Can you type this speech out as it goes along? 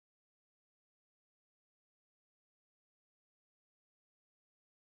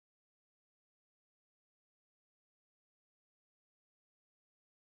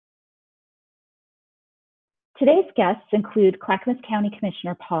Today's guests include Clackamas County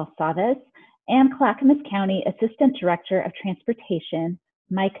Commissioner Paul Savas and Clackamas County Assistant Director of Transportation,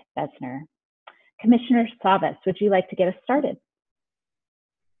 Mike Bezner. Commissioner Savas, would you like to get us started?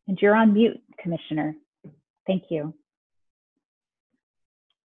 And you're on mute, Commissioner. Thank you.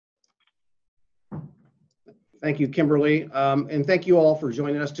 Thank you, Kimberly, and thank you all for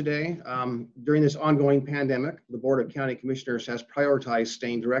joining us today. During this ongoing pandemic, the Board of County Commissioners has prioritized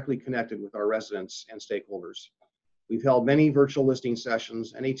staying directly connected with our residents and stakeholders. We've held many virtual listening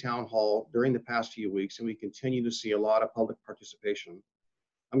sessions and a town hall during the past few weeks, and we continue to see a lot of public participation.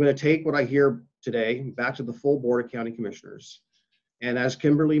 I'm going to take what I hear today back to the full Board of County Commissioners. And as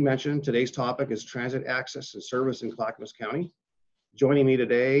Kimberly mentioned, today's topic is transit access and service in Clackamas County. Joining me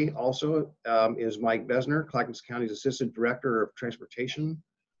today also is Mike Bezner, Clackamas County's Assistant Director of Transportation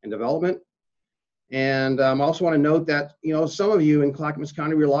and Development. And I also want to note that, some of you in Clackamas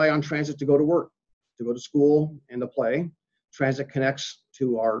County rely on transit to go to work, to go to school, and to play. Transit connects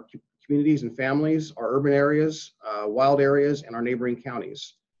to our communities and families, our urban areas, wild areas, and our neighboring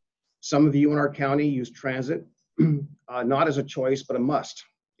counties. Some of you in our county use transit not as a choice, but a must,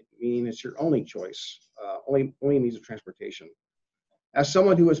 meaning it's your only choice, only means of transportation. As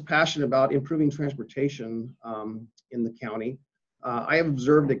someone who is passionate about improving transportation in the county, I have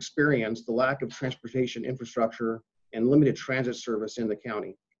observed and experienced the lack of transportation infrastructure and limited transit service in the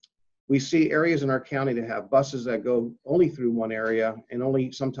county. We see areas in our county that have buses that go only through one area and only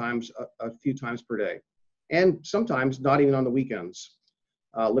sometimes a few times per day, and sometimes not even on the weekends.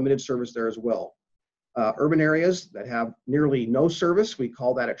 Limited service there as well. Urban areas that have nearly no service, we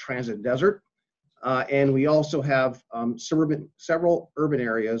call that a transit desert. And we also have several urban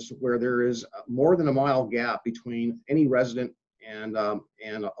areas where there is more than a mile gap between any resident and a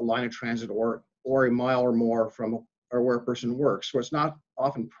line of transit or a mile or more from where a person works. So it's not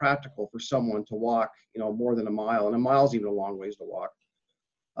often practical for someone to walk, more than a mile, and a mile is even a long ways to walk.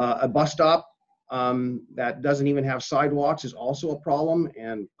 A bus stop that doesn't even have sidewalks is also a problem,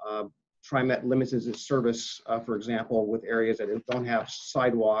 and TriMet limits its service, for example, with areas that don't have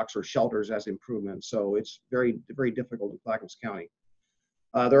sidewalks or shelters as improvements. So it's very, very difficult in Clackamas County.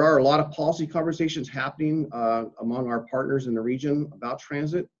 There are a lot of policy conversations happening among our partners in the region about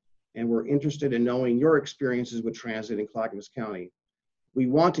transit, and we're interested in knowing your experiences with transit in Clackamas County. We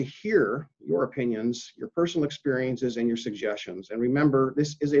want to hear your opinions, your personal experiences, and your suggestions. And remember,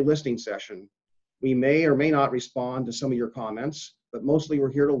 this is a listening session. We may or may not respond to some of your comments, but mostly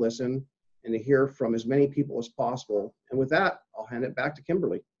we're here to listen and to hear from as many people as possible. And with that, I'll hand it back to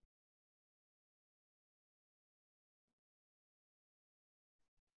Kimberly.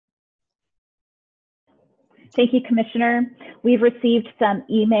 Thank you, Commissioner. We've received some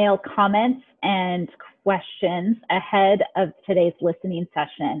email comments and questions ahead of today's listening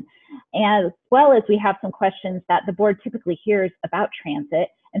session, as well as we have some questions that the board typically hears about transit.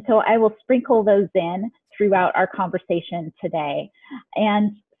 And so I will sprinkle those in throughout our conversation today.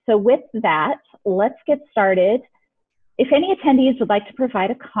 And so with that, let's get started. If any attendees would like to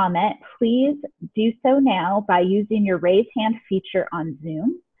provide a comment, please do so now by using your raise hand feature on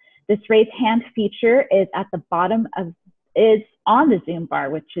Zoom. This raise hand feature is at the bottom is on the Zoom bar,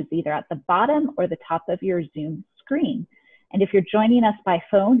 which is either at the bottom or the top of your Zoom screen. And if you're joining us by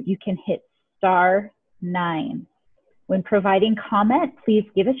phone, you can hit *9. When providing comment, please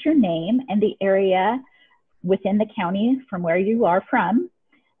give us your name and the area within the county from where you are from,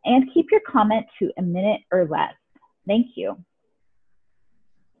 and keep your comment to a minute or less. Thank you.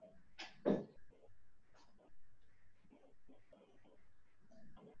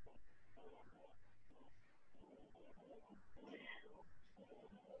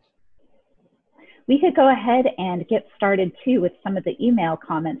 We could go ahead and get started too with some of the email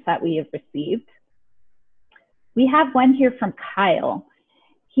comments that we have received. We have one here from Kyle.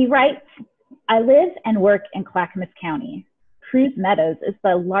 He writes, I live and work in Clackamas County. Cruz Meadows is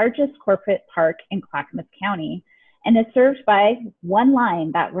the largest corporate park in Clackamas County and is served by one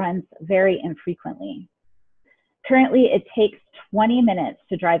line that runs very infrequently. Currently, it takes 20 minutes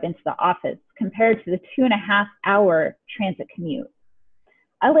to drive into the office compared to the 2.5-hour transit commute.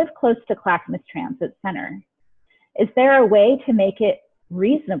 I live close to Clackamas Transit Center. Is there a way to make it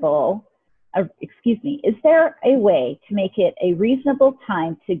reasonable? Is there a way to make it a reasonable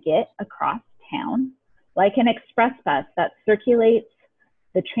time to get across town, like an express bus that circulates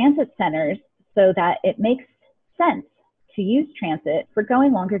the transit centers so that it makes sense to use transit for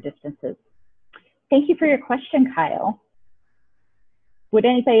going longer distances? Thank you for your question, Kyle. Would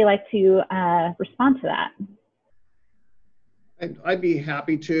anybody like to respond to that? I'd be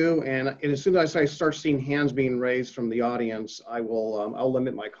happy to, and as soon as I start seeing hands being raised from the audience, I'll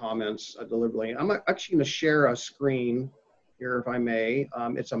limit my comments deliberately. I'm actually going to share a screen here, if I may.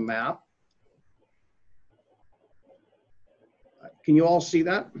 It's a map. Can you all see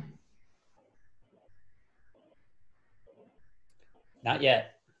that? Not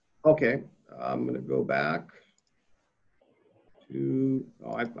yet. Okay, I'm going to go back to.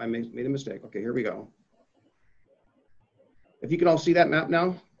 Oh, I made a mistake. Okay, here we go. If you can all see that map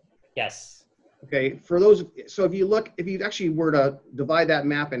now. Yes. Okay, for those, so if you actually were to divide that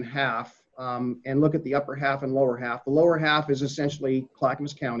map in half and look at the upper half and lower half, the lower half is essentially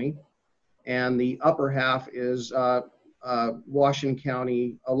Clackamas County, and the upper half is Washington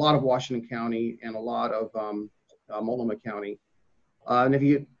County, a lot of Washington County, and a lot of Multnomah County. And if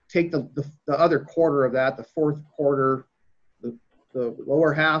you take the other quarter of that, the fourth quarter, the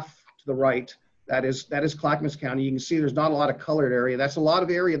lower half to the right, that is Clackamas County. You can see there's not a lot of colored area. That's a lot of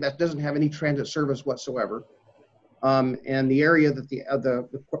area that doesn't have any transit service whatsoever. And the area that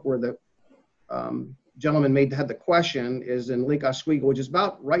where the gentleman had the question is in Lake Oswego, which is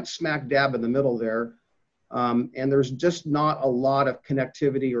about right smack dab in the middle there. And there's just not a lot of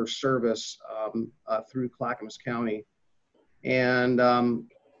connectivity or service through Clackamas County. And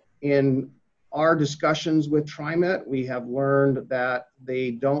in our discussions with TriMet, we have learned that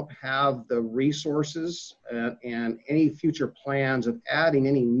they don't have the resources and any future plans of adding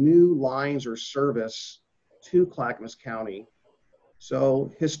any new lines or service to Clackamas County.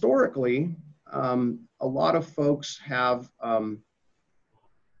 So historically, a lot of folks have,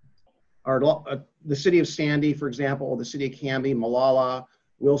 the city of Sandy, for example, the city of Canby, Molalla,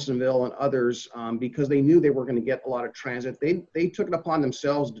 Wilsonville, and others, because they knew they were going to get a lot of transit, they took it upon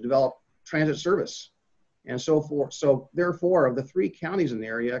themselves to develop transit service and so forth. So therefore, of the 3 counties in the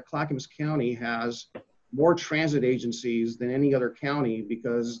area, Clackamas County has more transit agencies than any other county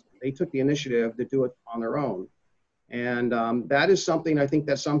because they took the initiative to do it on their own. And that is something I think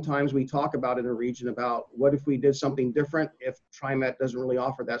that sometimes we talk about in the region about what if we did something different if TriMet doesn't really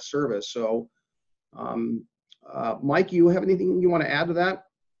offer that service. So Mike, you have anything you want to add to that?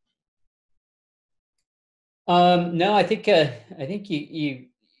 No, I think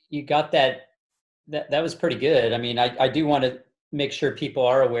you got that was pretty good. I mean, I do want to make sure people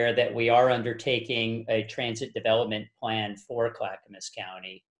are aware that we are undertaking a transit development plan for Clackamas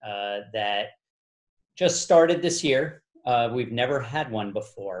County that just started this year. We've never had one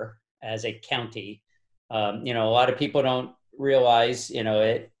before as a county. A lot of people don't realize,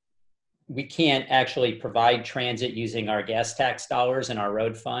 we can't actually provide transit using our gas tax dollars and our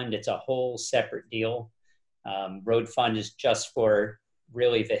road fund. It's a whole separate deal. Road fund is just for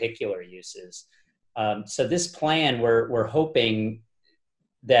really vehicular uses. So this plan, we're hoping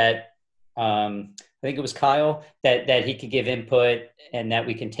that I think it was Kyle that he could give input and that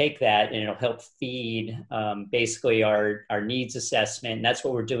we can take that and it'll help feed basically our needs assessment. And that's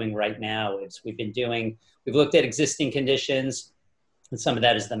what we're doing right now. We've looked at existing conditions, and some of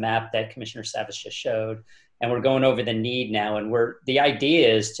that is the map that Commissioner Savas just showed. And we're going over the need now. And the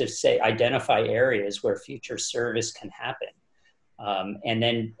idea is to identify areas where future service can happen. And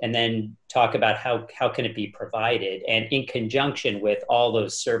then talk about how can it be provided, and in conjunction with all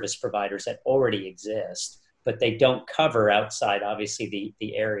those service providers that already exist, but they don't cover outside, obviously,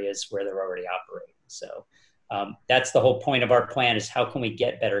 the areas where they're already operating. So that's the whole point of our plan, is how can we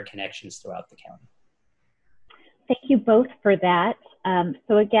get better connections throughout the county. Thank you both for that.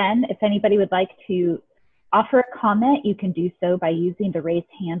 So again, if anybody would like to offer a comment, you can do so by using the raise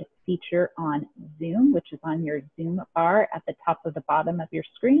hand feature on Zoom, which is on your Zoom bar at the top of the bottom of your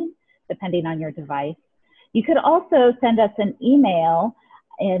screen, depending on your device. You could also send us an email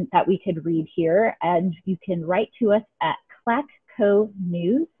that we could read here, and you can write to us at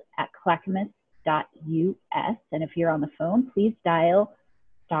clacconews@clackamas.us. And if you're on the phone, please dial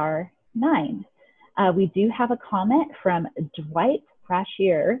 *9. We do have a comment from Dwight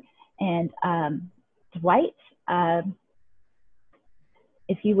Brashear, and Dwight,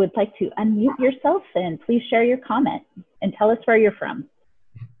 if you would like to unmute yourself and please share your comment and tell us where you're from.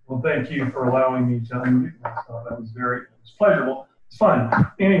 Well, thank you for allowing me to unmute myself. That was pleasurable. It's fun.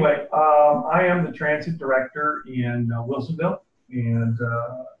 Anyway, I am the transit director in Wilsonville, and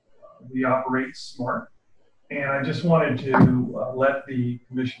we operate SMART. And I just wanted to let the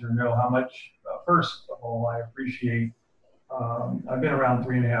commissioner know how much, first of all, I appreciate. I've been around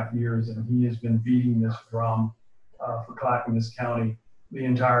 3.5 years, and he has been beating this drum for Clackamas County the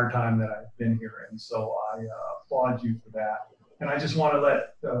entire time that I've been here. And so I applaud you for that. And I just want to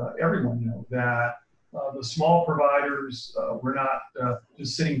let everyone know that the small providers, we're not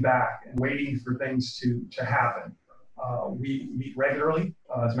just sitting back and waiting for things to happen. We meet regularly.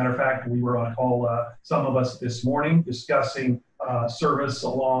 As a matter of fact, we were on call, some of us this morning, discussing service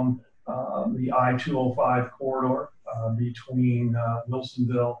along the I-205 corridor between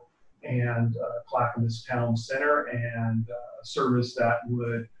Wilsonville and Clackamas Town Center, and service that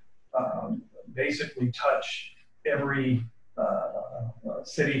would basically touch every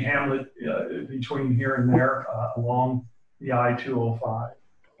city hamlet between here and there along the I-205.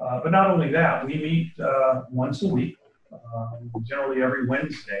 But not only that, we meet once a week, generally every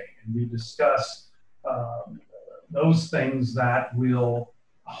Wednesday, and we discuss those things that will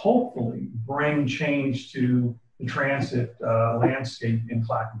hopefully bring change to the transit landscape in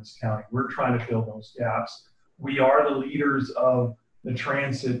Clackamas County. We're trying to fill those gaps. We are the leaders of the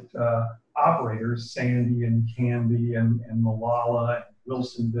transit operators, Sandy and Canby and Malala and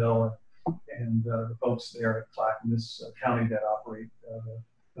Wilsonville and the folks there at Clackamas County that operate the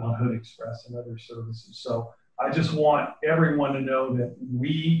Mount Hood Express and other services. So I just want everyone to know that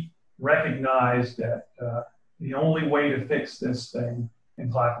we recognize that the only way to fix this thing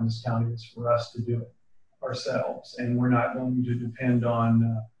in Clackamas County is for us to do it ourselves, and we're not going to depend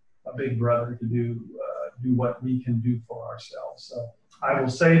on a big brother to do what we can do for ourselves. So I will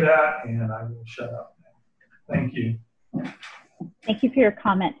say that, and I will shut up now. Thank you. Thank you for your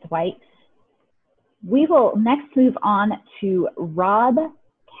comment, Dwight. We will next move on to Rob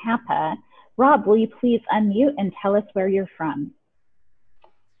Kappa. Rob, will you please unmute and tell us where you're from?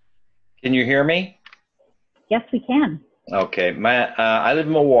 Can you hear me? Yes, we can. Okay. I live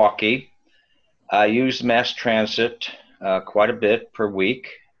in Milwaukee. I use mass transit quite a bit per week.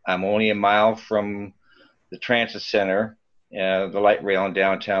 I'm only a mile from the transit center, the light rail in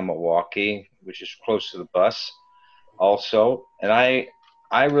downtown Milwaukee, which is close to the bus also. And I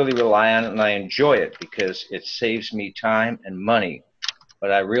really rely on it, and I enjoy it because it saves me time and money.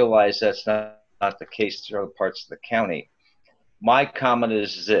 But I realize that's not the case to other parts of the county. My comment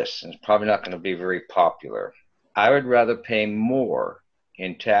is this, and it's probably not going to be very popular. I would rather pay more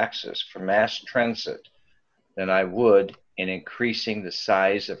in taxes for mass transit than I would in increasing the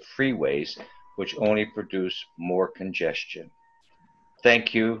size of freeways, which only produce more congestion.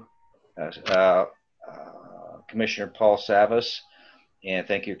 Thank you, Commissioner Paul Savas, and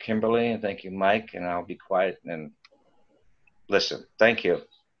thank you, Kimberly, and thank you, Mike, and I'll be quiet and listen. Thank you.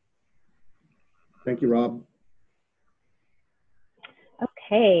 Thank you, Rob.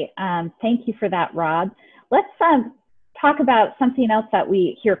 Okay, thank you for that, Rob. Let's talk about something else that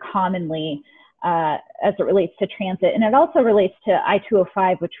we hear commonly as it relates to transit, and it also relates to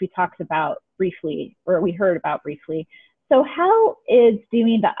I-205, which we talked about briefly, or we heard about briefly. So how is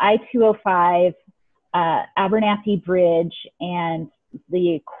doing the I-205 Abernathy Bridge and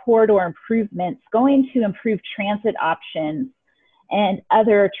the corridor improvements going to improve transit options and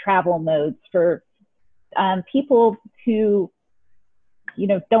other travel modes for people who,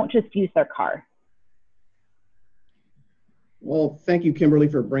 don't just use their car? Well, thank you, Kimberly,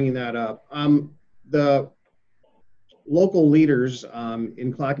 for bringing that up. The local leaders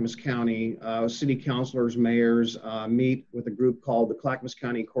in Clackamas County, city councilors, mayors, meet with a group called the Clackamas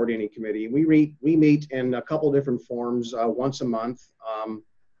County Coordinating Committee. We meet in a couple different forms once a month,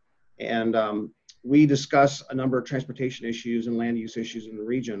 and we discuss a number of transportation issues and land use issues in the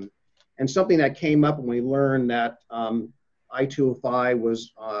region. And something that came up when we learned that I-205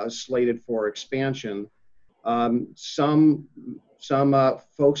 was slated for expansion, some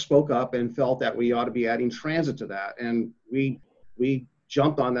folks spoke up and felt that we ought to be adding transit to that, and we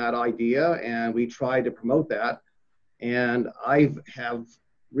jumped on that idea and we tried to promote that. And I have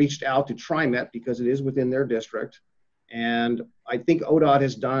reached out to TriMet because it is within their district, and I think ODOT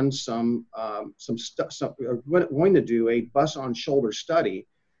has done going to do a bus on shoulder study,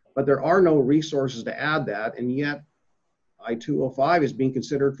 but there are no resources to add that, and yet I-205 is being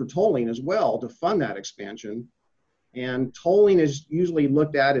considered for tolling as well to fund that expansion. And tolling is usually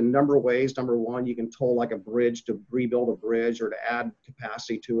looked at in a number of ways. Number one, you can toll like a bridge to rebuild a bridge or to add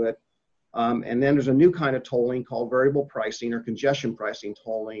capacity to it. And then there's a new kind of tolling called variable pricing or congestion pricing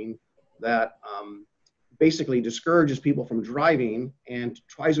tolling that basically discourages people from driving and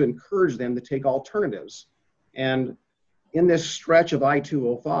tries to encourage them to take alternatives. And in this stretch of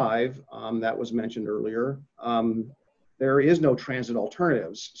I-205 that was mentioned earlier, there is no transit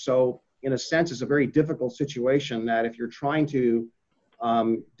alternatives. So in a sense, it's a very difficult situation that if you're trying to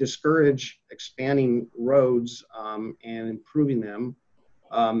discourage expanding roads and improving them,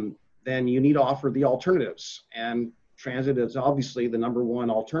 then you need to offer the alternatives. And transit is obviously the #1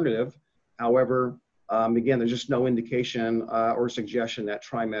 alternative. However, again, there's just no indication or suggestion that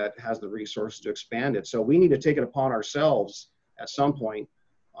TriMet has the resources to expand it. So we need to take it upon ourselves at some point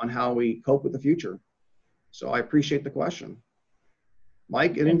on how we cope with the future. So I appreciate the question.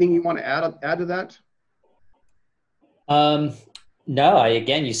 Mike, anything you want to add to that? No,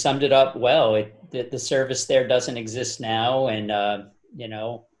 again, you summed it up well. The service there doesn't exist now. And, you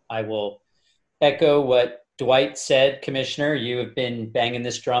know, I will echo what Dwight said, Commissioner. You have been banging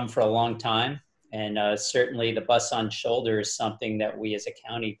this drum for a long time. And certainly the bus on shoulder is something that we as a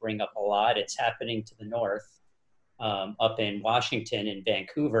county bring up a lot. It's happening to the north, up in Washington and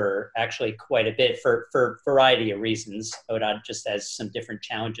Vancouver, actually quite a bit for a variety of reasons. ODOT just has some different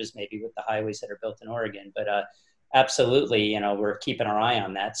challenges maybe with the highways that are built in Oregon. But absolutely, you know, we're keeping our eye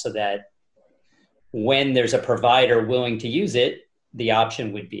on that so that when there's a provider willing to use it, the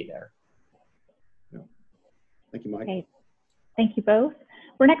option would be there. Yeah. Thank you, Mike. Okay. Thank you both.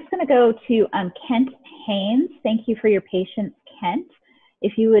 We're next going to go to Kent Haynes. Thank you for your patience, Kent.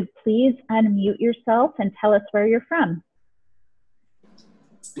 If you would please unmute yourself and tell us where you're from.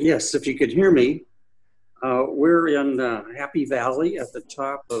 Yes, if you could hear me. We're in Happy Valley at the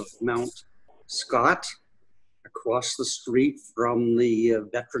top of Mount Scott, across the street from the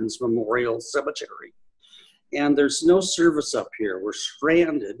Veterans Memorial Cemetery. And there's no service up here. We're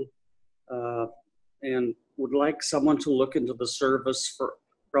stranded and would like someone to look into the service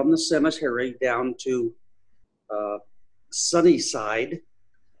from the cemetery down to Sunnyside,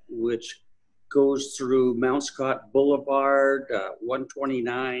 which goes through Mount Scott Boulevard,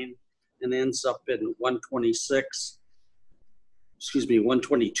 129, and ends up in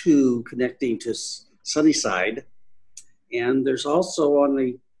 122, connecting to Sunnyside. And there's also on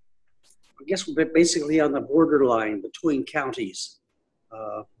the, I guess we're basically on the borderline between counties.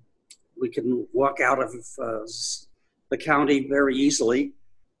 We can walk out of the county very easily,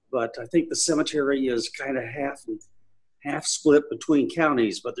 but I think the cemetery is kind of half split between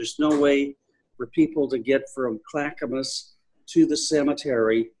counties, but there's no way for people to get from Clackamas to the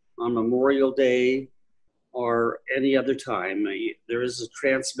cemetery on Memorial Day or any other time. There is a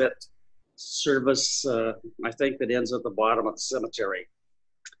transmit service, I think, that ends at the bottom of the cemetery.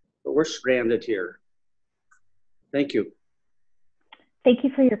 But we're stranded here. Thank you. Thank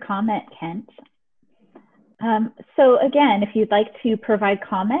you for your comment, Kent. So again, if you'd like to provide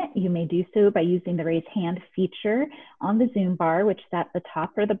comment, you may do so by using the raise hand feature on the Zoom bar, which is at the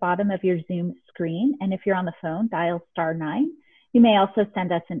top or the bottom of your Zoom screen. And if you're on the phone, dial *9. You may also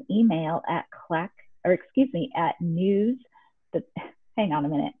send us an email at news. Hang on a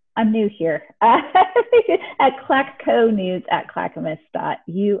minute. I'm new here. At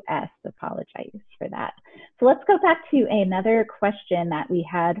clacconews@clackamas.us. Apologize for that. So let's go back to another question that we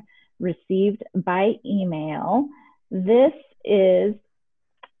had received by email. This is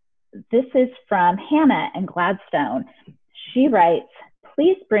from Hannah in Gladstone. She writes,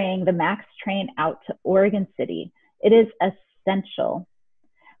 please bring the MAX train out to Oregon City. It is essential.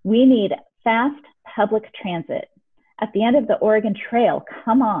 We need fast public transit at the end of the Oregon Trail.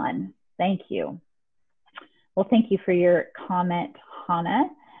 Come on. Thank you. Well, thank you for your comment,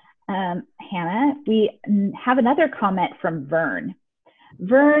 Hannah. We have another comment from Vern.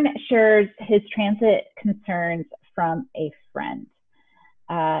 Vern shares his transit concerns from a friend.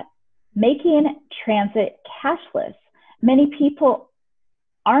 Making transit cashless. Many people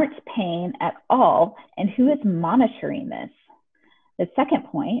aren't paying at all, and who is monitoring this? The second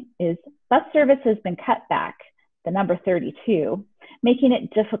point is bus service has been cut back, the number 32, making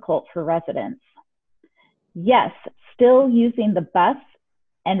it difficult for residents. Yes, still using the bus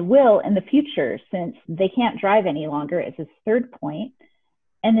and will in the future since they can't drive any longer is his third point.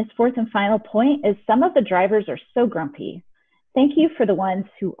 And his fourth and final point is some of the drivers are so grumpy. Thank you for the ones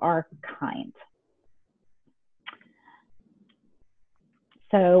who are kind.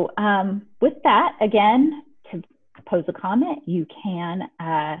 So with that, again, to pose a comment, you can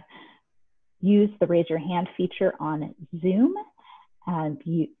use the raise your hand feature on Zoom.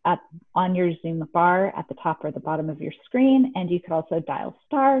 On your Zoom bar at the top or the bottom of your screen, and you could also dial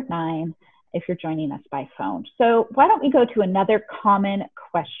 *9 if you're joining us by phone. So why don't we go to another common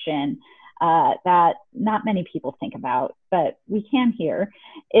question that not many people think about, but we can hear,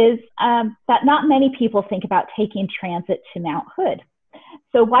 is that not many people think about taking transit to Mount Hood.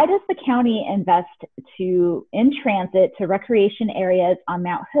 So why does the county invest in transit to recreation areas on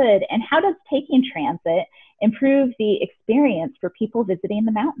Mount Hood, and how does taking transit improve the experience for people visiting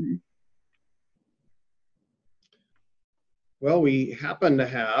the mountain? Well, we happen to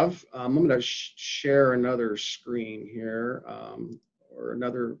have, I'm going to share another screen here, or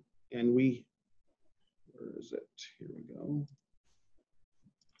another, and where is it? Here we go.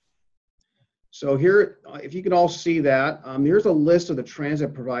 So here, if you can all see that, here's a list of the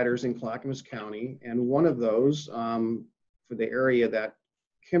transit providers in Clackamas County, and one of those for the area that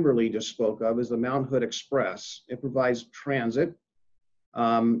Kimberly just spoke of is the Mount Hood Express. It provides transit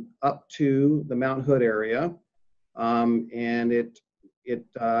up to the Mount Hood area, and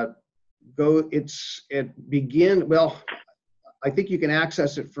I think you can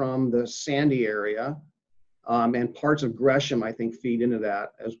access it from the Sandy area, and parts of Gresham, I think, feed into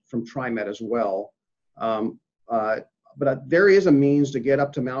that from TriMet as well. But there is a means to get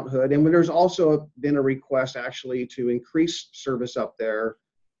up to Mount Hood, and there's also been a request actually to increase service up there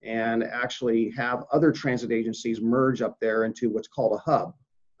and actually have other transit agencies merge up there into what's called a hub.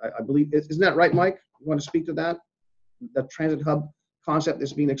 I believe, isn't that right, Mike? You want to speak to that? The transit hub concept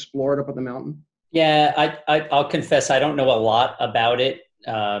that's being explored up on the mountain? Yeah, I'll confess I don't know a lot about it.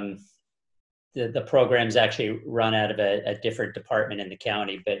 The program's actually run out of a different department in the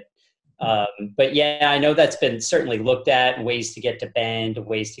county, but yeah, I know that's been certainly looked at, ways to get to Bend,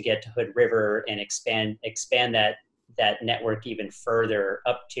 ways to get to Hood River, and expand that network even further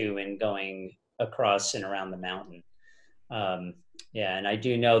up to and going across and around the mountain. Yeah, and I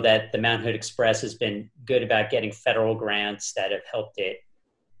do know that the Mount Hood Express has been good about getting federal grants that have helped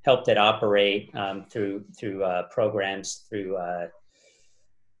it operate through programs through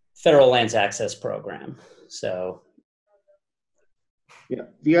Federal Lands Access Program. So. Yeah,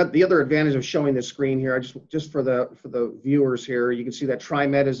 the other advantage of showing this screen here, just for the viewers here, you can see that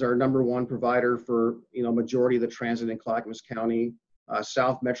TriMet is our #1 provider for majority of the transit in Clackamas County.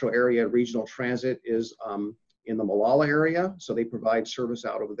 South Metro Area Regional Transit is in the Molalla area, so they provide service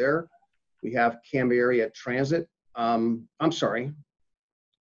out over there. We have Canby Area Transit. I'm sorry,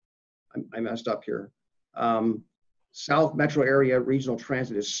 I messed up here. South Metro Area Regional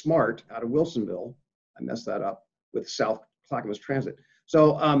Transit is SMART out of Wilsonville. I messed that up with South Clackamas Transit.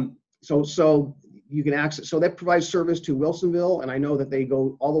 So you can access, so that provides service to Wilsonville, and I know that they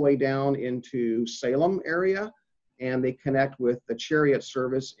go all the way down into Salem area, and they connect with the Chariot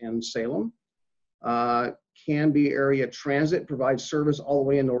service in Salem. Canby Area Transit provides service all the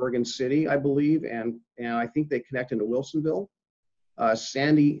way into Oregon City, I believe, and I think they connect into Wilsonville. The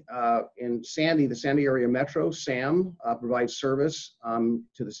Sandy Area Metro, SAM, provides service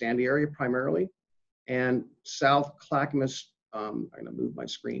to the Sandy area primarily. And South Clackamas, I'm going to move my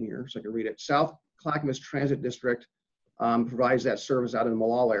screen here so I can read it. South Clackamas Transit District provides that service out in the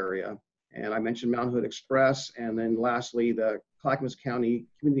Molalla area. And I mentioned Mount Hood Express. And then lastly, the Clackamas County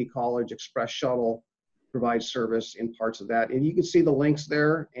Community College Express Shuttle provides service in parts of that. And you can see the links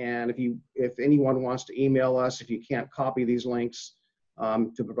there. And if anyone wants to email us, if you can't copy these links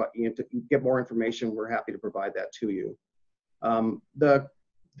to provide, to get more information, we're happy to provide that to you.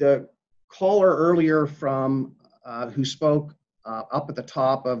 The caller earlier from who spoke up at the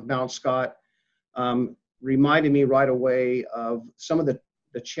top of Mount Scott reminded me right away of some of the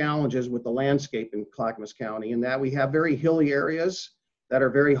challenges with the landscape in Clackamas County, and that we have very hilly areas that are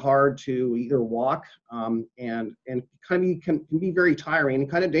very hard to either walk and can be very tiring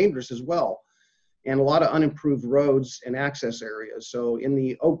and kind of dangerous as well, and a lot of unimproved roads and access areas. So in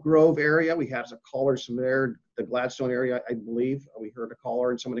the Oak Grove area, we have some callers from there. The Gladstone area, I believe, we heard a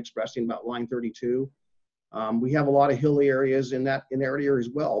caller and someone expressing about line 32. We have a lot of hilly areas in that area as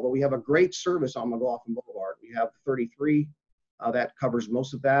well, but we have a great service on McLaughlin Boulevard. We have 33 that covers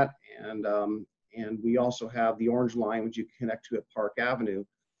most of that, and we also have the Orange Line, which you connect to at Park Avenue.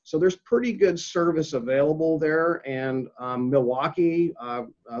 So there's pretty good service available there. And Milwaukee,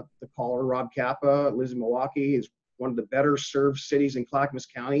 the caller Rob Kappa lives in Milwaukee, is one of the better served cities in Clackamas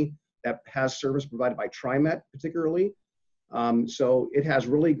County that has service provided by TriMet particularly. So it has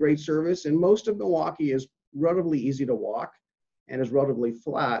really great service, and most of Milwaukee is relatively easy to walk and is relatively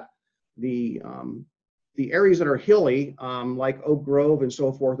flat. The areas that are hilly, like Oak Grove and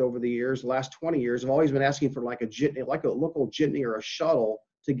so forth over the years, the last 20 years, have always been asking for like a jitney, like a local jitney or a shuttle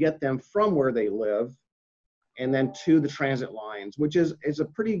to get them from where they live and then to the transit lines, which is a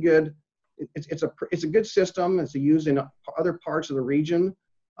pretty good, it's a good system. It's used in other parts of the region.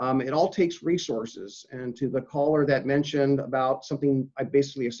 It all takes resources. And to the caller that mentioned about something,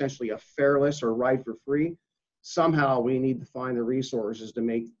 essentially a fareless or ride for free, somehow we need to find the resources to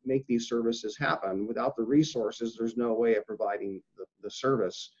make these services happen. Without the resources, there's no way of providing the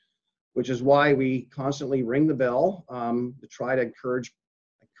service, which is why we constantly ring the bell to try to encourage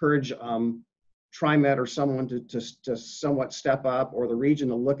TriMet or someone to somewhat step up, or the region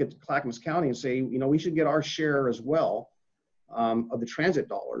to look at Clackamas County and say, we should get our share as well of the transit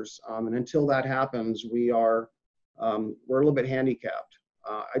dollars. And until that happens, we're a little bit handicapped.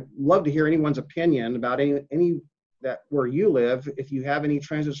 I'd love to hear anyone's opinion about any that where you live, if you have any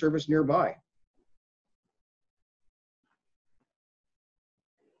transit service nearby.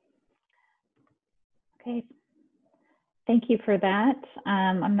 Okay. Thank you for that.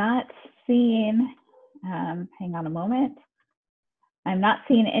 I'm not seeing, hang on a moment. I'm not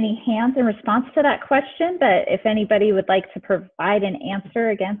seeing any hands in response to that question, but if anybody would like to provide an answer,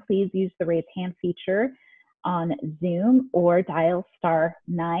 again, please use the raise hand feature on Zoom or dial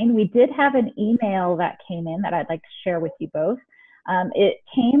 *9. We did have an email that came in that I'd like to share with you both. It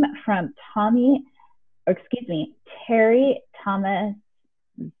came from Terry Thomas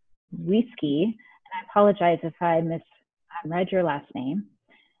Wieski, and I apologize if I misread your last name.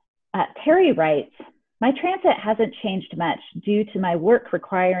 Terry writes, my transit hasn't changed much due to my work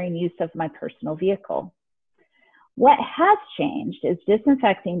requiring use of my personal vehicle. What has changed is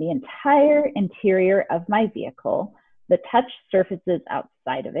disinfecting the entire interior of my vehicle, the touch surfaces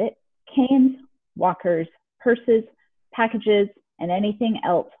outside of it, canes, walkers, purses, packages, and anything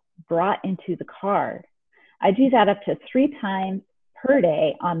else brought into the car. I do that up to 3 times per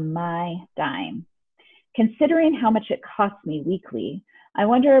day on my dime. Considering how much it costs me weekly, I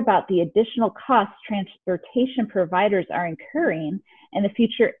wonder about the additional costs transportation providers are incurring and the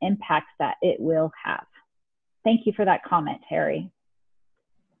future impacts that it will have. Thank you for that comment, Terry.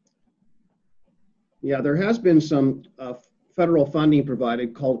 Yeah, there has been some federal funding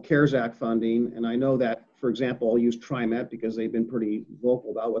provided called CARES Act funding. And I know that, for example, I'll use TriMet because they've been pretty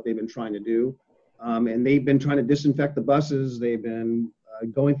vocal about what they've been trying to do. And they've been trying to disinfect the buses. They've been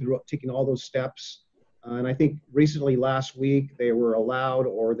going through, taking all those steps. And I think recently last week they were allowed,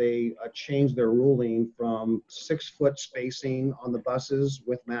 or they changed their ruling from 6-foot spacing on the buses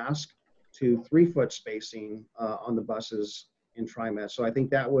with mask to 3-foot spacing on the buses in TriMet. So I think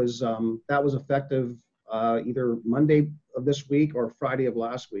that was effective either Monday of this week or Friday of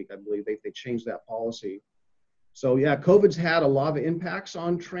last week. I believe they changed that policy. So yeah, COVID's had a lot of impacts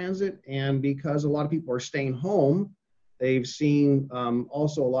on transit, and because a lot of people are staying home, they've seen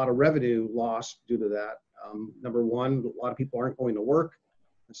also a lot of revenue loss due to that. Number one, a lot of people aren't going to work,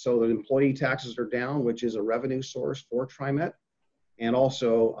 so the employee taxes are down, which is a revenue source for TriMet, and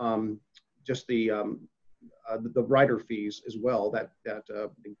also just the rider fees as well. That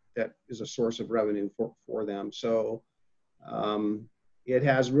is a source of revenue for them. So it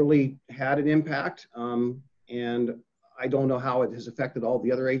has really had an impact, and I don't know how it has affected all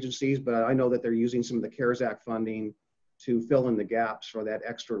the other agencies, but I know that they're using some of the CARES Act funding to fill in the gaps for that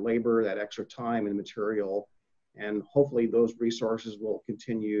extra labor, that extra time and material. And hopefully those resources will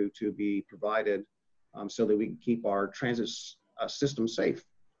continue to be provided so that we can keep our transit system safe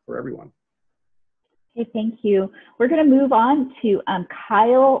for everyone. Okay, thank you. We're going to move on to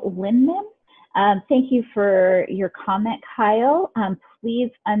Kyle Lindman. Thank you for your comment, Kyle.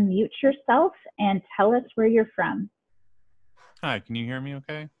 Please unmute yourself and tell us where you're from. Hi, can you hear me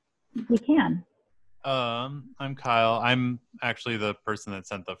okay? We can. I'm Kyle. I'm actually the person that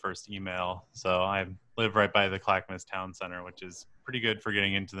sent the first email. So I live right by the Clackamas Town Center, which is pretty good for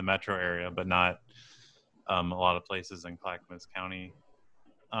getting into the metro area, but not a lot of places in Clackamas County.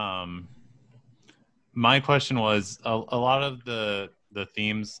 My question was, a lot of the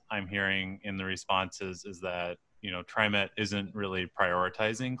themes I'm hearing in the responses is that, TriMet isn't really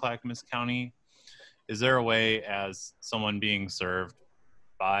prioritizing Clackamas County. Is there a way, as someone being served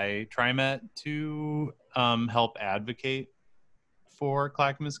by TriMet, to help advocate for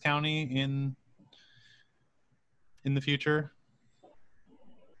Clackamas County in the future?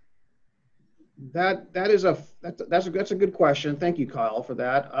 That's a good question. Thank you, Kyle, for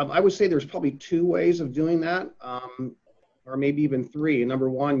that. I would say there's probably 2 ways of doing that, or maybe even 3.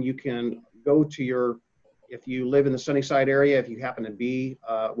 Number one, you can go to if you live in the Sunnyside area, if you happen to be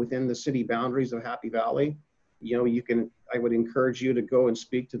within the city boundaries of Happy Valley, I would encourage you to go and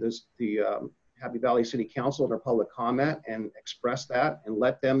speak to the Happy Valley City Council in their public comment and express that and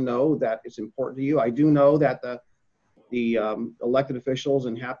let them know that it's important to you. I do know that the elected officials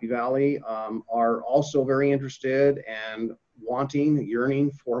in Happy Valley are also very interested and yearning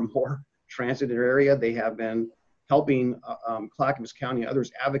for more transit area. They have been helping Clackamas County and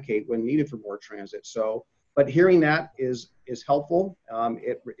others advocate when needed for more transit. So, but hearing that is helpful.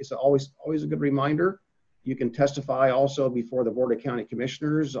 It's always a good reminder. You can testify also before the Board of County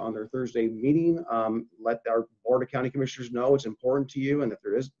Commissioners on their Thursday meeting. Let our Board of County Commissioners know it's important to you and that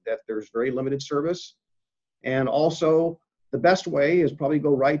there's very limited service. And also, the best way is probably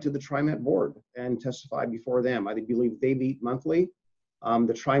go right to the TriMet board and testify before them. I believe they meet monthly.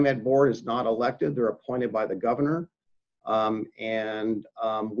 The TriMet board is not elected; they're appointed by the governor.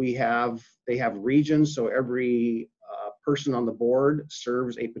 They have regions, so every person on the board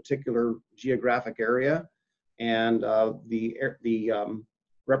serves a particular geographic area, and the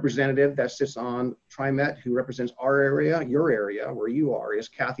representative that sits on TriMet, who represents our area, your area, where you are, is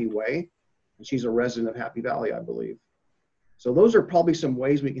Kathy Way. She's a resident of Happy Valley, I believe. So those are probably some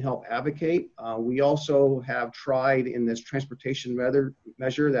ways we can help advocate. We also have tried in this transportation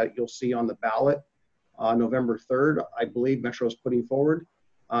measure that you'll see on the ballot November 3rd, I believe Metro is putting forward.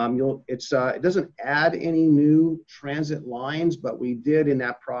 It doesn't add any new transit lines, but we did in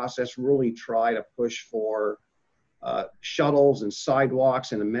that process really try to push for shuttles and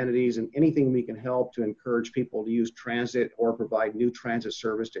sidewalks and amenities and anything we can help to encourage people to use transit or provide new transit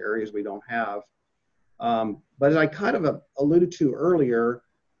service to areas we don't have. But as I kind of alluded to earlier,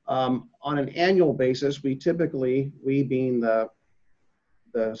 on an annual basis, we being the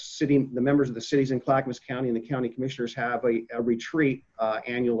members of the cities in Clackamas County and the county commissioners have a retreat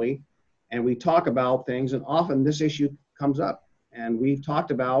annually, and we talk about things, and often this issue comes up, and we've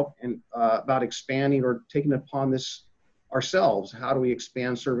talked about expanding or taking upon this ourselves. How do we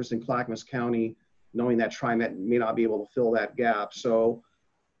expand service in Clackamas County, knowing that TriMet may not be able to fill that gap? So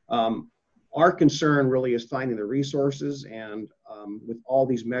our concern really is finding the resources, and with all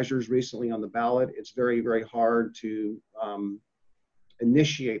these measures recently on the ballot, it's very, very hard to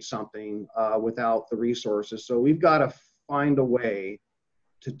initiate something without the resources. So we've got to find a way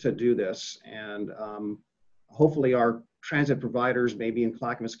to do this, and hopefully our transit providers maybe in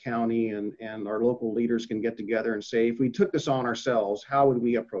Clackamas County and our local leaders can get together and say, if we took this on ourselves, how would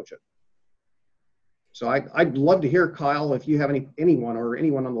we approach it? So I'd love to hear, Kyle, if you have anyone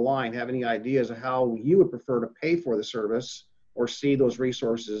on the line have any ideas of how you would prefer to pay for the service or see those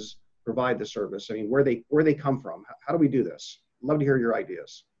resources provide the service. I mean, where they come from. How do we do this? I'd love to hear your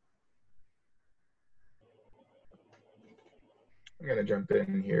ideas. I'm going to jump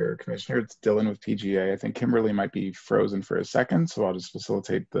in here, Commissioner. It's Dylan with PGA. I think Kimberly might be frozen for a second, so I'll just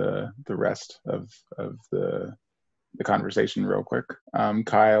facilitate the rest of the conversation real quick.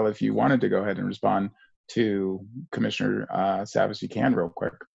 Kyle, if you wanted to go ahead and respond to Commissioner Savas, you can real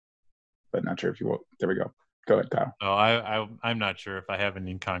quick, but not sure if you will. There we go. Go ahead, Kyle. Oh, I'm not sure if I have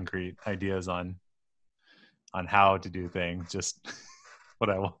any concrete ideas on how to do things, just what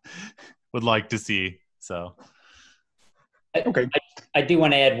I would like to see. So. Okay. I do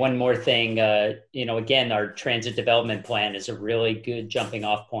want to add one more thing. Again, our transit development plan is a really good jumping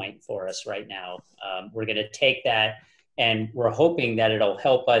off point for us right now. We're going to take that, and we're hoping that it'll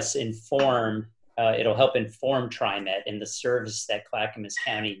help us inform TriMet in the service that Clackamas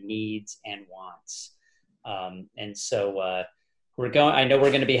County needs and wants. And so I know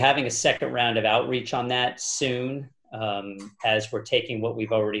we're going to be having a second round of outreach on that soon, as we're taking what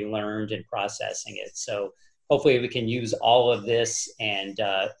we've already learned and processing it. So hopefully we can use all of this and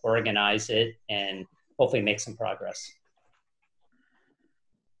organize it and hopefully make some progress.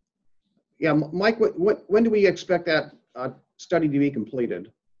 Yeah, Mike, when do we expect that study to be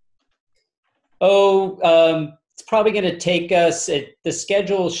completed? It's probably going to take us, the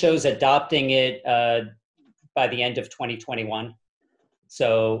schedule shows adopting it by the end of 2021.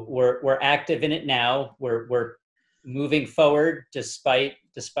 So we're active in it now. We're moving forward despite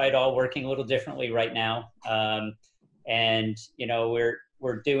all working a little differently right now. And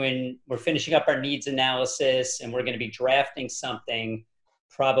we're finishing up our needs analysis, and we're going to be drafting something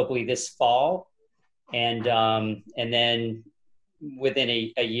probably this fall. And then within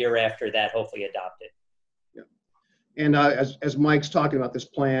a year after that, hopefully adopt it. Yeah. And as Mike's talking about this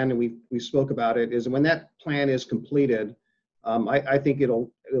plan, and we spoke about it, is when that plan is completed, I think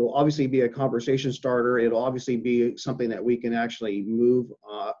it'll obviously be a conversation starter. It'll obviously be something that we can actually move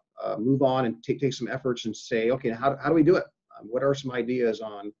on and take some efforts and say, okay, how do we do it? What are some ideas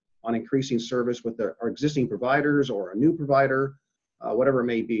on increasing service with our existing providers or a new provider, whatever it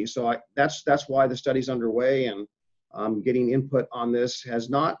may be. So that's why the study's underway, and getting input on this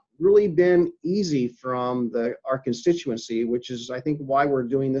has not really been easy from our constituency, which is, I think, why we're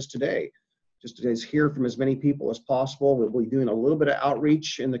doing this today. Just to hear from as many people as possible. We'll be doing a little bit of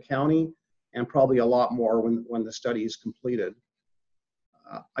outreach in the county, and probably a lot more when the study is completed.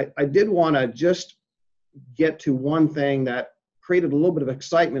 I did want to just get to one thing that created a little bit of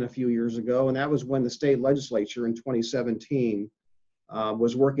excitement a few years ago, and that was when the state legislature in 2017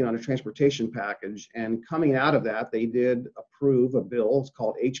 was working on a transportation package. And coming out of that, they did approve a bill. It's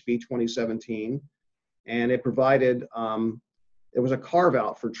called HB 2017, and it provided there was a carve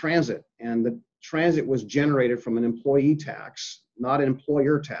out for transit, and the transit was generated from an employee tax, not an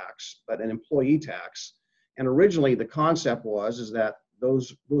employer tax, but an employee tax. And originally the concept is that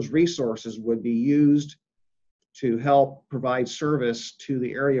those resources would be used to help provide service to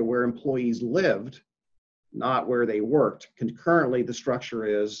the area where employees lived, not where they worked. Concurrently, the structure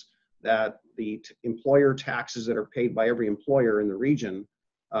is that the employer taxes that are paid by every employer in the region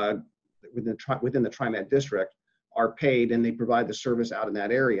within the TriMet district are paid, and they provide the service out in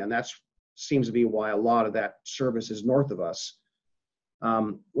that area. And that's seems to be why a lot of that service is north of us.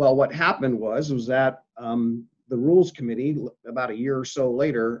 Well, what happened was that the Rules Committee, about a year or so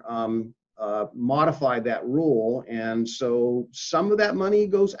later, modified that rule. And so some of that money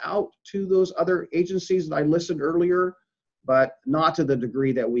goes out to those other agencies that I listed earlier, but not to the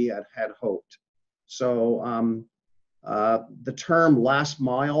degree that we had hoped. So the term last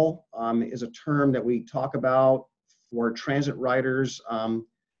mile is a term that we talk about for transit riders,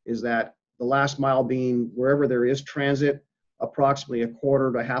 is that the last mile being wherever there is transit, approximately a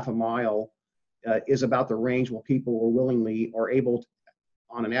quarter to half a mile is about the range where people are willingly or able to,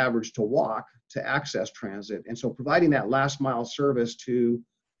 on an average, to walk to access transit. And so providing that last mile service to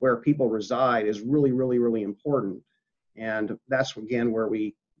where people reside is really, really, really important. And that's, again, where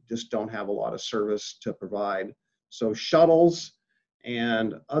we just don't have a lot of service to provide. So shuttles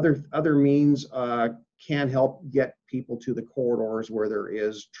and other means can help get people to the corridors where there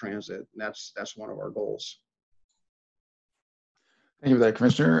is transit. And that's one of our goals. Thank you for that,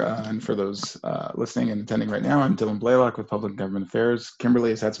 Commissioner. And for those listening and attending right now, I'm Dylan Blaylock with Public Government Affairs.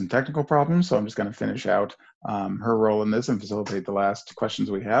 Kimberly has had some technical problems, so I'm just going to finish out her role in this and facilitate the last questions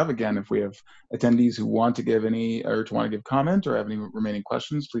we have. Again, if we have attendees who want to give comment or have any remaining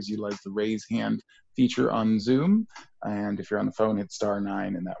questions, please utilize the raise hand feature on Zoom. And if you're on the phone, hit *9,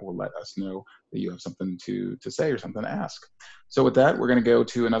 and that will let us know that you have something to say or something to ask. So with that, we're going to go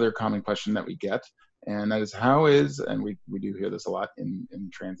to another common question that we get. And that is, and we do hear this a lot in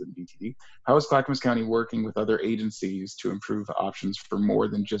transit and BTD, how is Clackamas County working with other agencies to improve options for more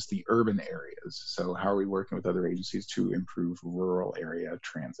than just the urban areas? So how are we working with other agencies to improve rural area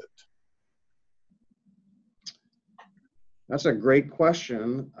transit? That's a great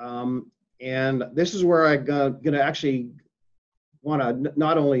question. And this is where I'm going to actually want to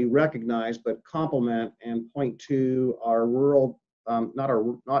not only recognize, but compliment and point to our rural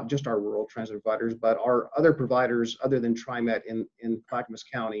not just our rural transit providers, but our other providers other than TriMet in Clackamas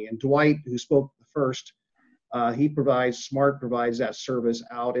County. And Dwight, who spoke first, he provides that service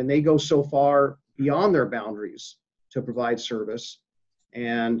out, and they go so far beyond their boundaries to provide service,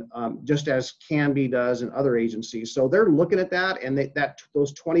 and just as Canby does and other agencies. So they're looking at that, and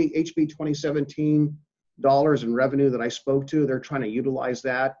those HB 2017 dollars in revenue that I spoke to, they're trying to utilize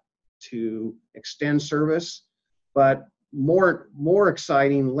that to extend service. But more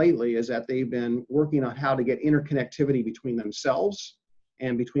exciting lately is that they've been working on how to get interconnectivity between themselves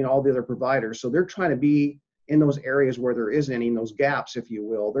and between all the other providers. So they're trying to be in those areas where there isn't any, in those gaps, if you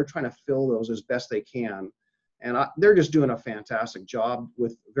will. They're trying to fill those as best they can. And they're just doing a fantastic job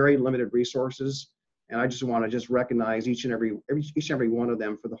with very limited resources. And I just want to recognize each and every one of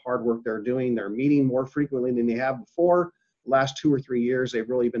them for the hard work they're doing. They're meeting more frequently than they have before. The last 2 or 3 years, they've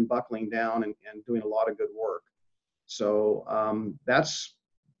really been buckling down and doing a lot of good work. So that's,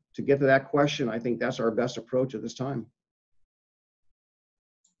 to get to that question, I think that's our best approach at this time.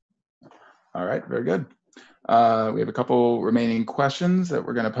 All right, very good. We have a couple remaining questions that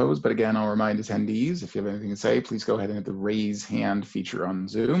we're going to pose, but again, I'll remind attendees, if you have anything to say, please go ahead and hit the raise hand feature on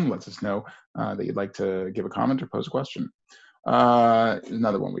Zoom. Lets us know that you'd like to give a comment or pose a question.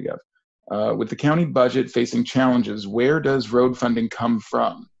 Another one we got. With the county budget facing challenges, where does road funding come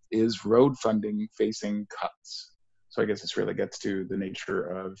from? Is road funding facing cuts? So I guess this really gets to the nature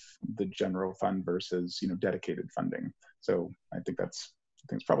of the general fund versus, dedicated funding. So I think it's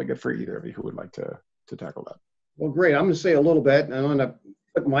probably good for either of you who would like to tackle that. Well, great. I'm going to say a little bit, and I'm going to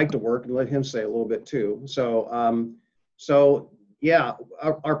put Mike to work and let him say a little bit too. So, yeah,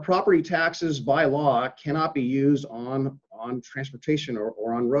 our property taxes by law cannot be used on transportation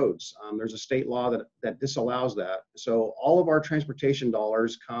or on roads. There's a state law that disallows that. So all of our transportation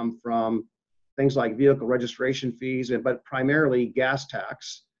dollars come from things like vehicle registration fees, but primarily gas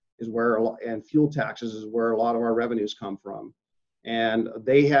tax and fuel taxes is where a lot of our revenues come from. And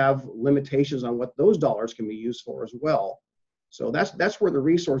they have limitations on what those dollars can be used for as well. So that's where the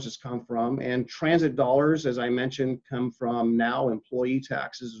resources come from. And transit dollars, as I mentioned, come from now employee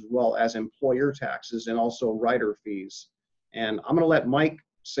taxes as well as employer taxes and also rider fees. And I'm going to let Mike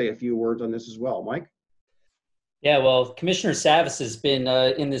say a few words on this as well. Mike? Yeah, well, Commissioner Savas has been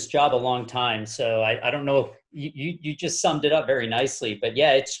in this job a long time, so I don't know if you just summed it up very nicely. But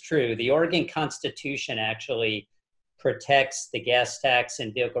yeah, it's true. The Oregon Constitution actually protects the gas tax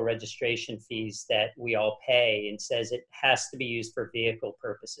and vehicle registration fees that we all pay, and says it has to be used for vehicle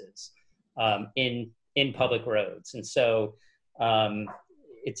purposes in public roads. And so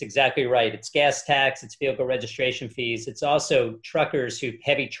it's exactly right. It's gas tax, it's vehicle registration fees. It's also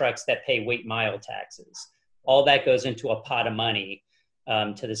heavy trucks that pay weight mile taxes. All that goes into a pot of money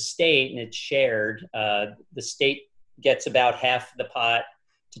to the state, and it's shared. The state gets about half the pot,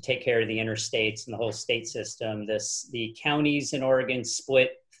 to take care of the interstates and the whole state system. The counties in Oregon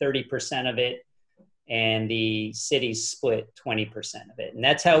split 30% of it, and the cities split 20% of it. And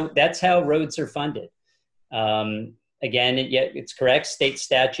that's how roads are funded. Again, it's correct. State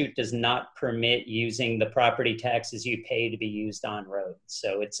statute does not permit using the property taxes you pay to be used on roads.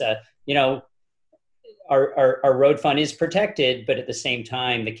 So it's our road fund is protected, but at the same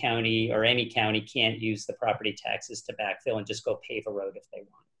time, the county or any county can't use the property taxes to backfill and just go pave a road if they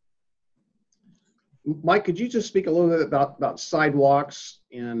want. Mike, could you just speak a little bit about sidewalks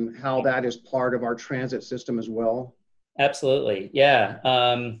and how that is part of our transit system as well? Absolutely, yeah.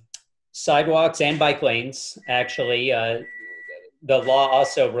 Sidewalks and bike lanes, actually. The law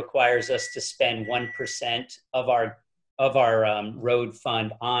also requires us to spend 1% of our road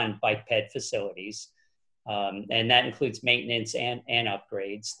fund on bike ped facilities. And that includes maintenance and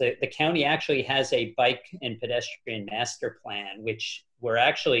upgrades. The county actually has a bike and pedestrian master plan, which we're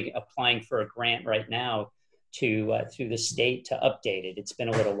actually applying for a grant right now through the state to update it. It's been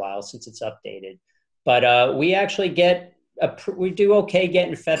a little while since it's updated, but we actually we do okay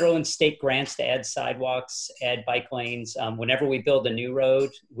getting federal and state grants to add sidewalks, add bike lanes. Whenever we build a new road,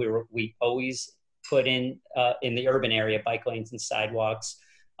 we always put in the urban area bike lanes and sidewalks.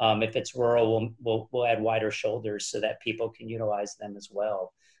 If it's rural, we'll add wider shoulders so that people can utilize them as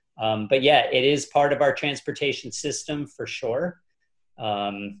well. But yeah, it is part of our transportation system for sure.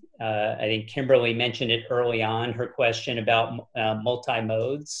 I think Kimberly mentioned it early on, her question about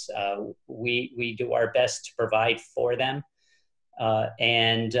multi-modes. We do our best to provide for them.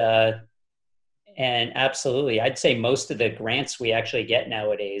 And absolutely, I'd say most of the grants we actually get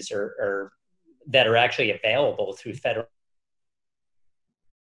nowadays are that are actually available through federal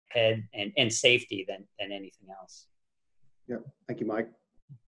ed and safety than anything else. Yeah, thank you, Mike.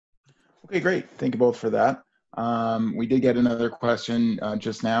 Okay, great. Thank you both for that. We did get another question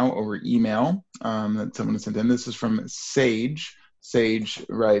just now over email that someone sent in. This is from Sage. Sage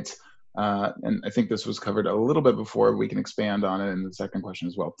writes, and I think this was covered a little bit before. We can expand on it in the second question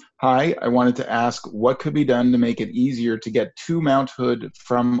as well. Hi, I wanted to ask what could be done to make it easier to get to Mount Hood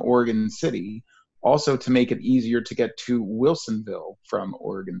from Oregon City, also to make it easier to get to Wilsonville from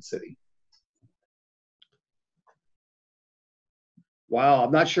Oregon City. Wow,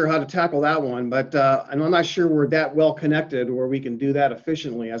 I'm not sure how to tackle that one, but and I'm not sure we're that well connected where we can do that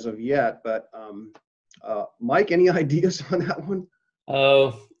efficiently as of yet. But Mike, any ideas on that one?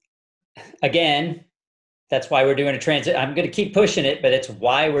 Oh, again, that's why we're doing a transit. I'm going to keep pushing it, but it's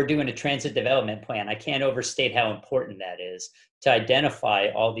why we're doing a transit development plan. I can't overstate how important that is to identify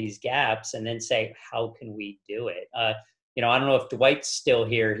all these gaps and then say, how can we do it? I don't know if Dwight's still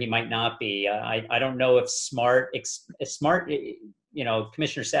here. He might not be. I don't know if Smart,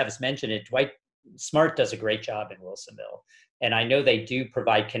 Commissioner Savas mentioned it. Dwight Smart does a great job in Wilsonville. And I know they do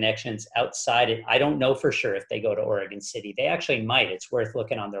provide connections outside it. I don't know for sure if they go to Oregon City. They actually might. It's worth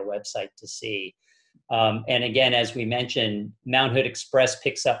looking on their website to see. And again, as we mentioned, Mount Hood Express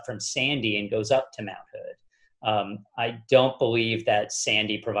picks up from Sandy and goes up to Mount Hood. I don't believe that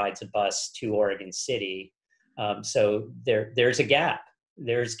Sandy provides a bus to Oregon City. So there's a gap.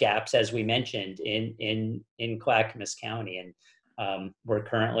 There's gaps, as we mentioned, in Clackamas County. And we're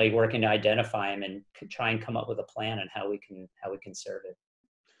currently working to identify them and try and come up with a plan on how we can serve it.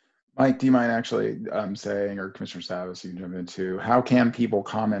 Mike, do you mind actually saying, or Commissioner Savas, you can jump in too, how can people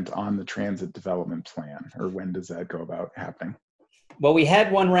comment on the transit development plan, or when does that go about happening? Well, we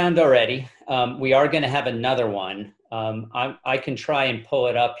had one round already. We are going to have another one. I can try and pull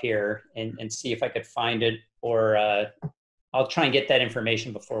it up here and see if I could find it, or I'll try and get that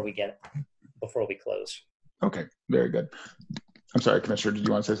information before we close. Okay, very good. I'm sorry, Commissioner, did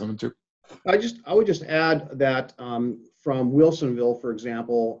you want to say something too? I would just add that from Wilsonville, for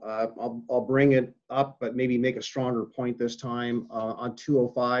example, I'll bring it up, but maybe make a stronger point this time on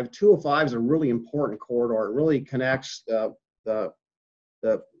 205. 205 is a really important corridor. It really connects the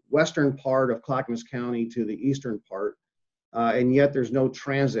western part of Clackamas County to the eastern part, and yet there's no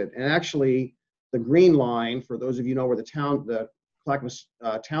transit. And actually, the green line, for those of you who know where the Clackamas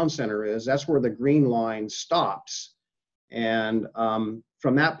Town Center is, that's where the green line stops. And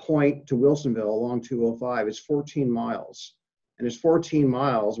from that point to Wilsonville along 205 is 14 miles. And it's 14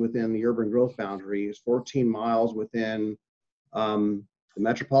 miles within the urban growth boundary. It's 14 miles within the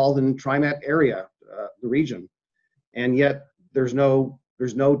metropolitan TriMet area, the region. And yet there's no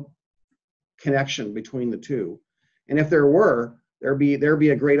connection between the two. And if there were, there'd be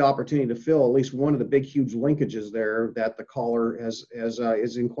a great opportunity to fill at least one of the big, huge linkages there that the caller is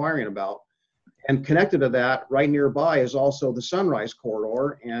inquiring about. And connected to that, right nearby, is also the Sunrise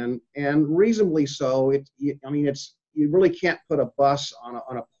Corridor, and reasonably so. It's you really can't put a bus on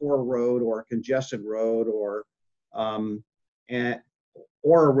a poor road or a congested road or a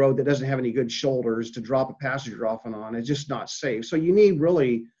road that doesn't have any good shoulders to drop a passenger off and on. It's just not safe. So you need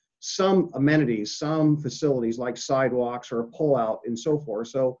really some amenities, some facilities like sidewalks or a pullout and so forth.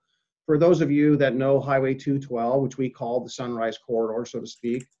 So for those of you that know Highway 212, which we call the Sunrise Corridor, so to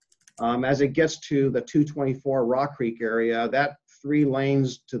speak, as it gets to the 224 Rock Creek area, that 3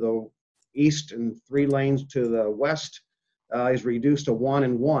 lanes to the east and 3 lanes to the west is reduced to 1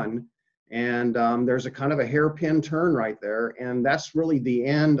 and 1. And there's a kind of a hairpin turn right there. And that's really the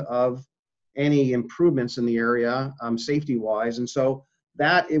end of any improvements in the area, safety-wise. And so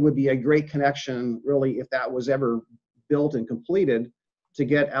it would be a great connection, really, if that was ever built and completed, to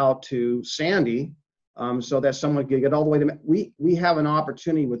get out to Sandy, so that someone could get all the way to, we have an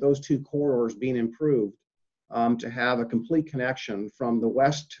opportunity with those 2 corridors being improved to have a complete connection from the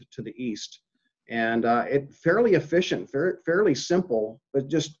west to the east. And it's fairly efficient, fairly simple, but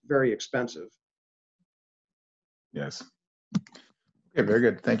just very expensive. Yes. Okay, very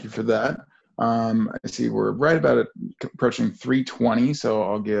good. Thank you for that. I see we're right about it, approaching 3:20, so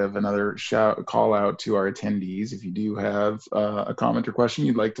I'll give another call out to our attendees. If you do have a comment or question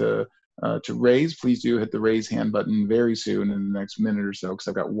you'd like to raise, please do hit the raise hand button very soon in the next minute or so, because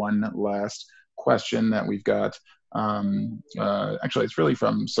I've got one last question that we've got. Actually, it's really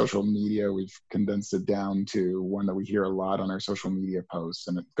from social media. We've condensed it down to one that we hear a lot on our social media posts,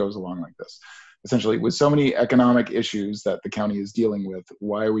 and it goes along like this. Essentially, with so many economic issues that the county is dealing with,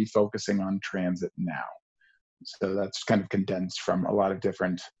 why are we focusing on transit now? So that's kind of condensed from a lot of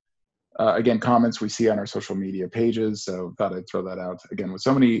different, again, comments we see on our social media pages. So thought I'd throw that out. Again, with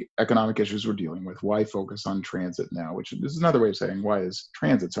so many economic issues we're dealing with, why focus on transit now? Which is another way of saying, why is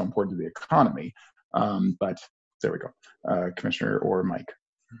transit so important to the economy? But there we go. Commissioner or Mike.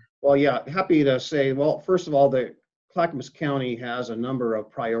 Well, yeah, happy to say, well, first of all, the Clackamas County has a number of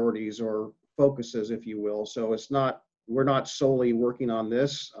priorities or focuses, if you will. So we're not solely working on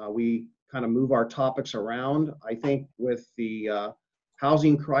this. We kind of move our topics around. I think with the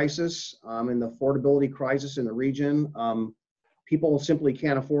housing crisis and the affordability crisis in the region, people simply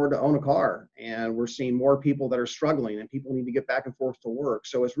can't afford to own a car. And we're seeing more people that are struggling, and people need to get back and forth to work.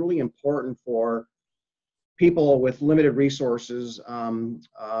 So it's really important for people with limited resources,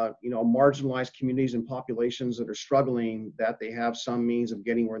 marginalized communities and populations that are struggling, that they have some means of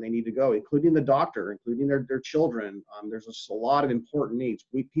getting where they need to go, including the doctor, including their children. There's just a lot of important needs.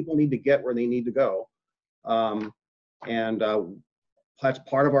 People need to get where they need to go. That's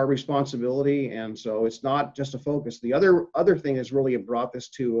part of our responsibility. And so it's not just a focus. The other thing that's really brought this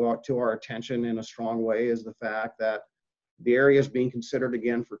to our attention in a strong way is the fact that the area is being considered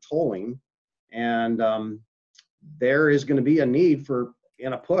again for tolling. And there is going to be a need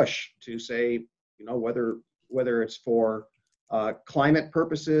in a push to say, whether it's for climate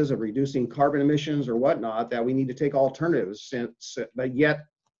purposes of reducing carbon emissions or whatnot, that we need to take alternatives, but yet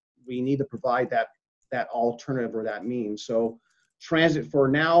we need to provide that alternative or that means. So transit for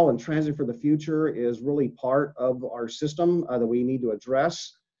now and transit for the future is really part of our system that we need to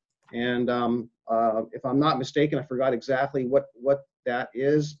address. And if I'm not mistaken, I forgot exactly what that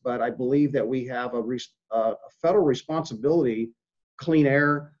is, but I believe that we have a federal responsibility, clean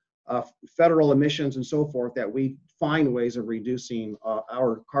air, federal emissions and so forth, that we find ways of reducing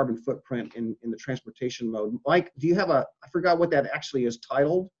our carbon footprint in the transportation mode. Mike, do you have I forgot what that actually is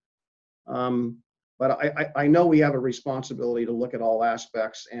titled, but I know we have a responsibility to look at all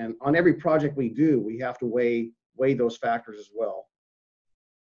aspects, and on every project we do, we have to weigh those factors as well.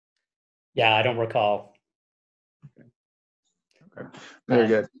 Yeah, I don't recall. Okay. Very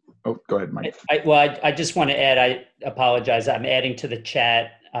good. Oh, go ahead, Mike. I just want to add, I apologize. I'm adding to the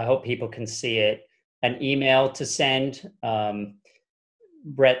chat. I hope people can see it. An email to send.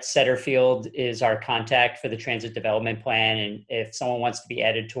 Brett Setterfield is our contact for the transit development plan. And if someone wants to be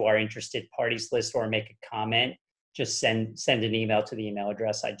added to our interested parties list or make a comment, just send an email to the email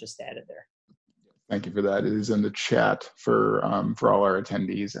address I just added there. Thank you for that. It is in the chat for all our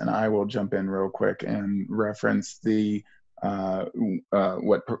attendees, and I will jump in real quick and reference the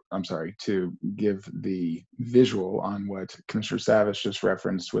to give the visual on what Commissioner Savas just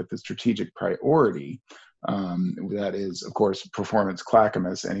referenced with the strategic priority. That is, of course, Performance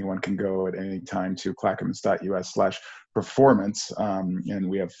Clackamas. Anyone can go at any time to clackamas.us/performance, and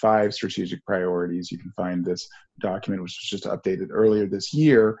we have 5 strategic priorities. You can find this document, which was just updated earlier this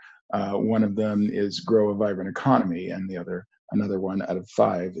year. One of them is grow a vibrant economy, and another one out of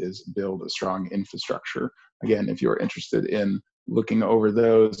 5 is build a strong infrastructure. Again, if you're interested in looking over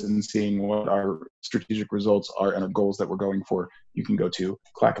those and seeing what our strategic results are and our goals that we're going for, you can go to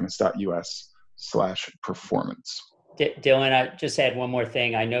clackamas.us/performance. Dylan, I just add one more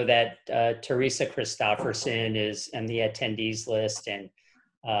thing. I know that Teresa Christofferson is on the attendees list, and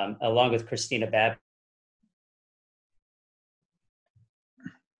along with Christina Babb.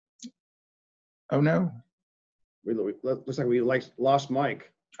 Oh no. Looks like we lost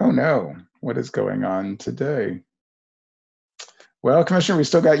Mike. Oh no. What is going on today? Well, Commissioner, we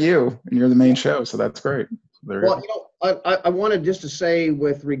still got you, and you're the main show, so that's great. Well, I wanted just to say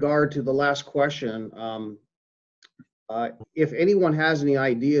with regard to the last question, if anyone has any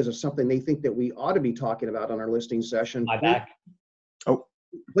ideas of something they think that we ought to be talking about on our listening session,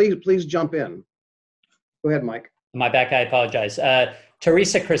 please jump in. Go ahead, Mike. My back, I apologize.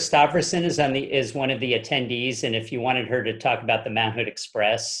 Teresa Christofferson is one of the attendees, and if you wanted her to talk about the Mount Hood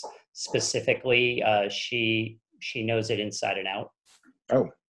Express specifically, she knows it inside and out. Oh,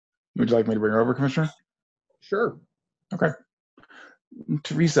 would you like me to bring her over, Commissioner? Sure. Okay.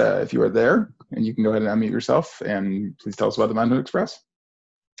 Teresa, if you are there, and you can go ahead and unmute yourself, and please tell us about the Mount Hood Express.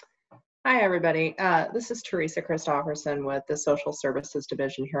 Hi, everybody. This is Teresa Christofferson with the Social Services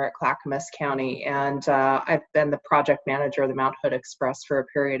Division here at Clackamas County, and I've been the project manager of the Mount Hood Express for a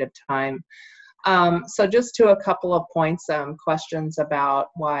period of time. So just to a couple of points, questions about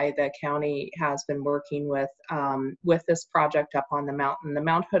why the county has been working with this project up on the mountain. The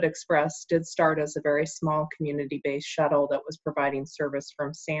Mount Hood Express did start as a very small community-based shuttle that was providing service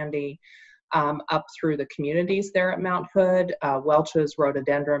from Sandy up through the communities there at Mount Hood, Welch's,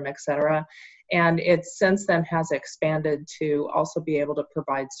 Rhododendron, etc. And it since then has expanded to also be able to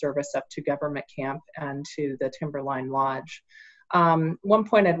provide service up to Government Camp and to the Timberline Lodge. One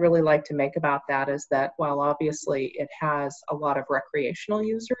point I'd really like to make about that is that while obviously it has a lot of recreational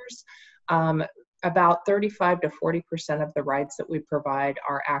users, about 35 to 40% of the rides that we provide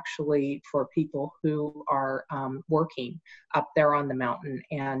are actually for people who are working up there on the mountain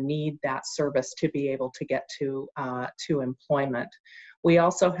and need that service to be able to get to employment. We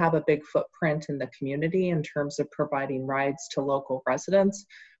also have a big footprint in the community in terms of providing rides to local residents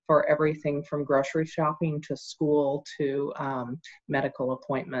for everything from grocery shopping to school to medical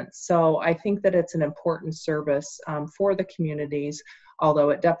appointments. So I think that it's an important service for the communities, although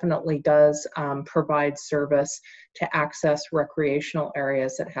it definitely does provide service to access recreational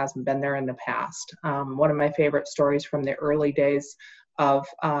areas that hasn't been there in the past. One of my favorite stories from the early days of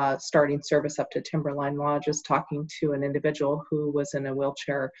starting service up to Timberline Lodge is talking to an individual who was in a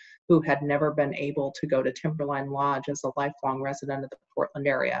wheelchair who had never been able to go to Timberline Lodge as a lifelong resident of the Portland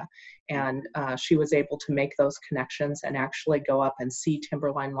area. And she was able to make those connections and actually go up and see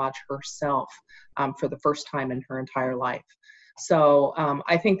Timberline Lodge herself for the first time in her entire life. So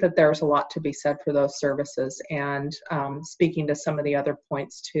I think that there's a lot to be said for those services. And speaking to some of the other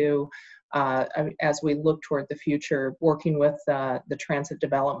points too, as we look toward the future, working with the transit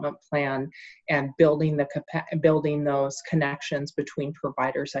development plan and building those connections between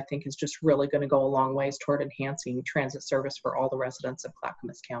providers, I think is just really going to go a long ways toward enhancing transit service for all the residents of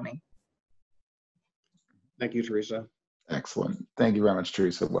Clackamas County. Thank you, Teresa. Excellent. Thank you very much,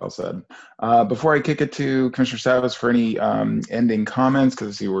 Teresa. Well said. Before I kick it to Commissioner Savas for any ending comments, because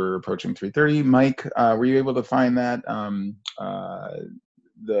I see we're approaching 3:30, Mike, were you able to find that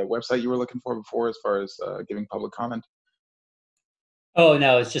the website you were looking for before as far as giving public comment? Oh,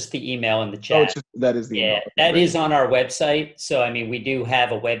 no, it's just the email in the chat. Oh, it's just, that is the email. That is on our website. So, I mean, we do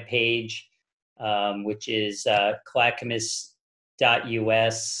have a web page, which is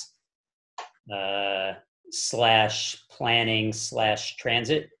clackamas.us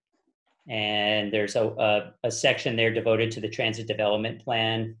 /planning/transit. And there's a section there devoted to the transit development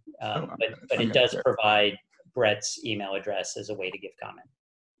plan. But it does provide Brett's email address as a way to give comment.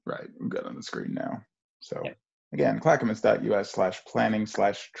 Right, we've got it on the screen now. So again, clackamas.us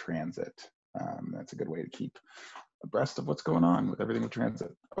 /planning/transit. That's a good way to keep abreast of what's going on with everything with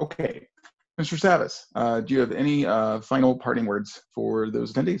transit. Okay, Mr. Savas, do you have any final parting words for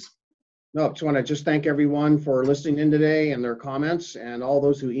those attendees? No, I just want to thank everyone for listening in today and their comments, and all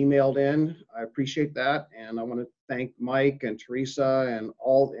those who emailed in. I appreciate that, and I want to thank Mike and Teresa and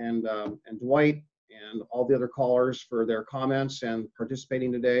Dwight and all the other callers for their comments and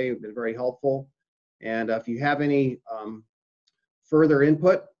participating today. It's been very helpful. And if you have any further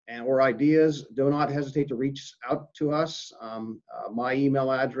input or ideas, do not hesitate to reach out to us. My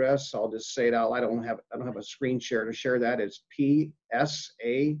email address, I'll just say it out. I don't have a screen share to share that. It's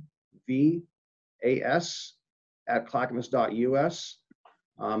psavas@clackamas.us.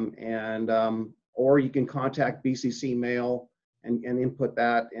 Or you can contact BCC Mail and input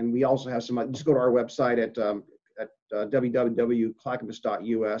that. And we also have some, just go to our website at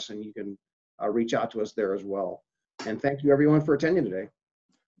www.clackamas.us, and you can reach out to us there as well. And thank you everyone for attending today.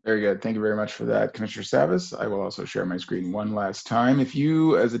 Very good. Thank you very much for that, Commissioner Savas. I will also share my screen one last time. If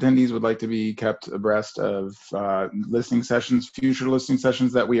you, as attendees, would like to be kept abreast of listening sessions, future listening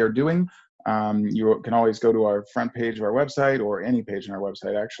sessions that we are doing, you can always go to our front page of our website, or any page on our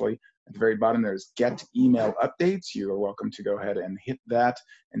website, actually. At the very bottom, there's Get Email Updates. You are welcome to go ahead and hit that,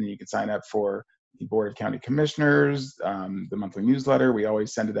 and then you can sign up for the Board of County Commissioners, the monthly newsletter. We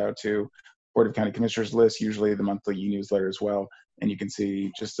always send it out to Board of County Commissioners list, usually the monthly e-newsletter as well. And you can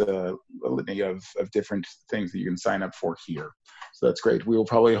see just a litany of different things that you can sign up for here. So that's great. We will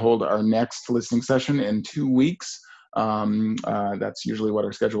probably hold our next listening session in 2 weeks. That's usually what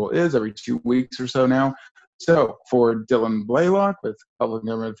our schedule is, every 2 weeks or so now. So for Dylan Blaylock with Public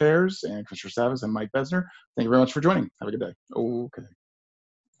Government Affairs, and Commissioner Savas and Mike Bezner, thank you very much for joining. Have a good day. Okay.